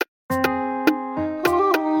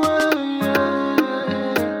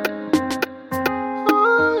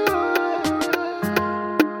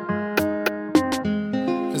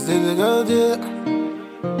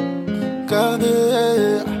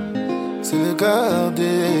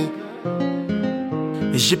regarder.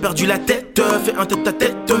 J'ai perdu la tête, fait un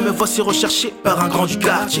tête-à-tête. Me voici recherché par un grand du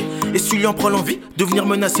quartier. Et si lui en prend l'envie de venir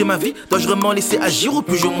menacer ma vie, dois-je vraiment laisser agir ou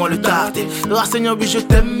puis-je au moins le tarder? Ah Seigneur, oui je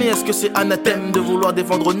t'aime, mais est-ce que c'est anathème de vouloir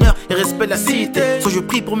défendre honneur et respect de la cité? Soit je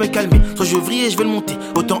prie pour me calmer, soit je vrille et je vais le monter.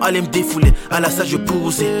 Autant aller me défouler à la sage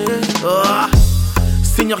pousser. Ah,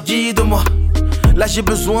 Seigneur guide-moi, là j'ai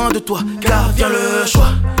besoin de toi, car vient le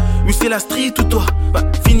choix. Oui c'est la street ou toi,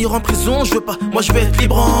 finir en prison je veux pas, moi je vais être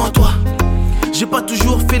libre en toi. J'ai pas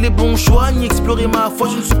toujours fait les bons choix, ni exploré ma foi,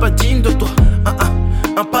 je ne suis pas digne de toi.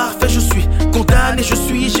 Imparfait je suis, condamné je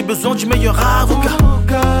suis, j'ai besoin du meilleur avocat.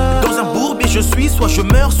 Dans un bourbier je suis, soit je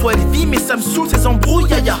meurs, soit elle vit, mais ça me saoule ces embrouilles,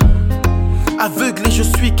 ya. Aveuglé je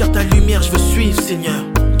suis, car ta lumière je veux suivre, Seigneur.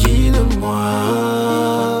 Guide-moi,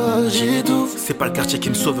 j'étouffe. C'est pas le quartier qui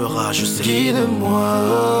me sauvera, je sais. Guide-moi,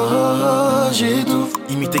 j'étouffe.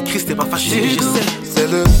 Imiter Christ n'est pas facile, j'essaie. C'est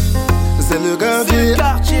le gardien. C'est le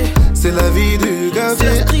quartier. C'est la vie du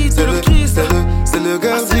gardien. C'est le Christ. C'est le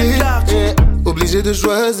gardien. Obligé de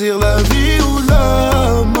choisir la vie ou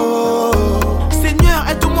la mort. Seigneur,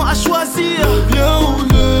 aide-moi à choisir le bien ou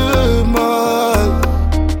le mal.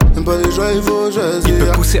 Pas les joies, il faut choisir. Il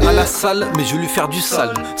peut pousser à la salle, mais je vais lui faire du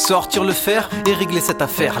sale. Sortir le fer et régler cette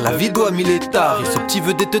affaire. La vie doit mille tard, et ce petit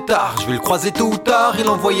veut des teutards. Je vais le croiser tôt ou tard et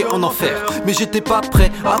l'envoyer en enfer. Mais j'étais pas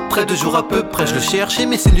prêt, après 2 jours à peu près. Je le cherchais,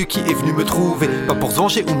 mais c'est lui qui est venu me trouver. Pas pour se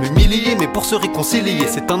venger ou m'humilier, mais pour se réconcilier.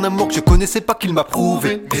 C'est un amour que je connaissais pas qu'il m'a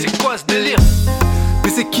prouvé. Mais c'est quoi ce délire?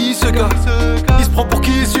 Mais c'est qui ce gars? Il se prend pour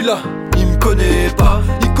qui celui-là? Il me connaît pas,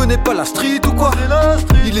 il connaît pas la street ou quoi?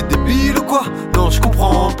 Il est débile ou quoi? Non je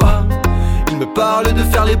comprends pas. Il me parle de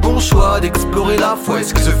faire les bons choix, d'explorer la foi,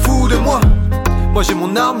 est-ce qu'il se fout de moi? Moi j'ai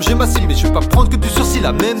mon arme, j'ai ma cible, mais je vais pas prendre que du sursis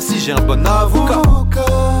là, même si j'ai un bon avocat.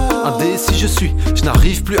 Indécis je suis, je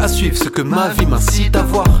n'arrive plus à suivre ce que ma vie m'incite à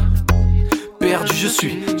voir. Perdu je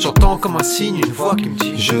suis, j'entends comme un signe une voix qui me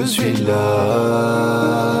dit je suis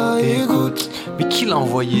là, écoute. Mais qui l'a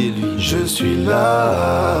envoyé lui? Je suis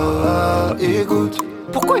là, écoute.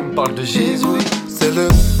 Pourquoi il me parle de Jésus? C'est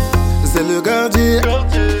le gardien.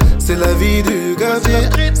 C'est la vie du gardien.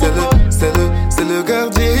 C'est le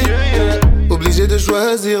gardien. Obligé de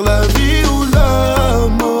choisir la vie ou la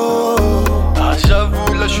mort. Ah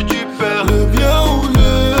j'avoue, là je suis du père. Le bien ou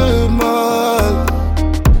le mal.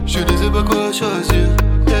 Je ne sais pas quoi choisir.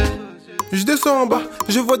 Je descends en bas,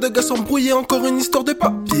 je vois 2 gars s'embrouiller, encore une histoire de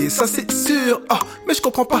papier, ça c'est sûr. Mais je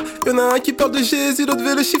comprends pas, y'en a un qui parle de Jésus, l'autre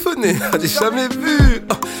veut le chiffonner. J'ai jamais vu.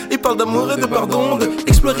 Il parle d'amour et de pardon,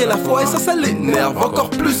 d'explorer la foi et ça l'énerve encore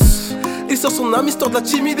plus. Il sort son âme histoire de la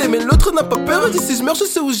timider, mais l'autre n'a pas peur, il dit si je meurs je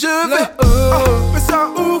sais où je vais. Mais c'est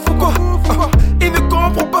un ouf ou quoi? Il ne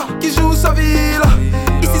comprend pas qui joue sa vie là.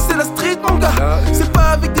 Ici c'est la street mon gars. C'est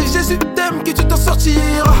pas avec des Jésus t'aimes que tu t'en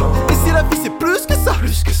sortiras. Ici la vie c'est plus que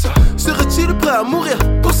ça. Serait-il prêt à mourir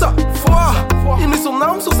pour sa foi? Il met son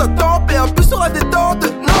arme sur sa tempe et un peu sur la détente.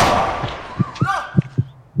 Non.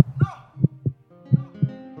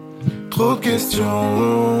 Trop de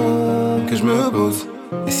questions que je me pose.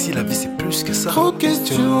 Et si la vie c'est plus que ça? Trop de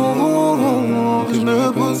questions que je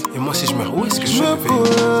me pose. Et moi si je meurs, où est-ce que je vais?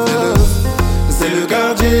 C'est le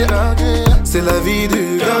gardien. C'est la vie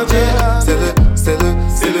du gardien. C'est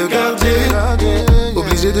le gardien.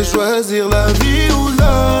 Obligé de choisir la vie ou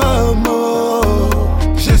la mort.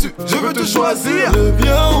 Jésus, je veux te choisir. Le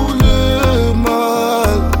bien ou le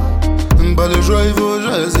mal. Pas le choix, il faut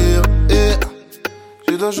choisir. Et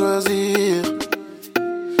je dois choisir.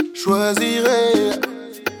 Choisirai.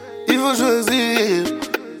 Il faut choisir.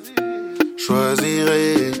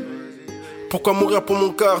 Choisirai. Pourquoi mourir pour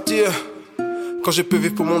mon quartier quand je peux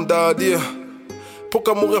vivre pour mon daddy?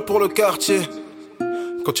 Pourquoi mourir pour le quartier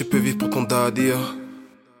quand tu peux vivre pour ton daddy?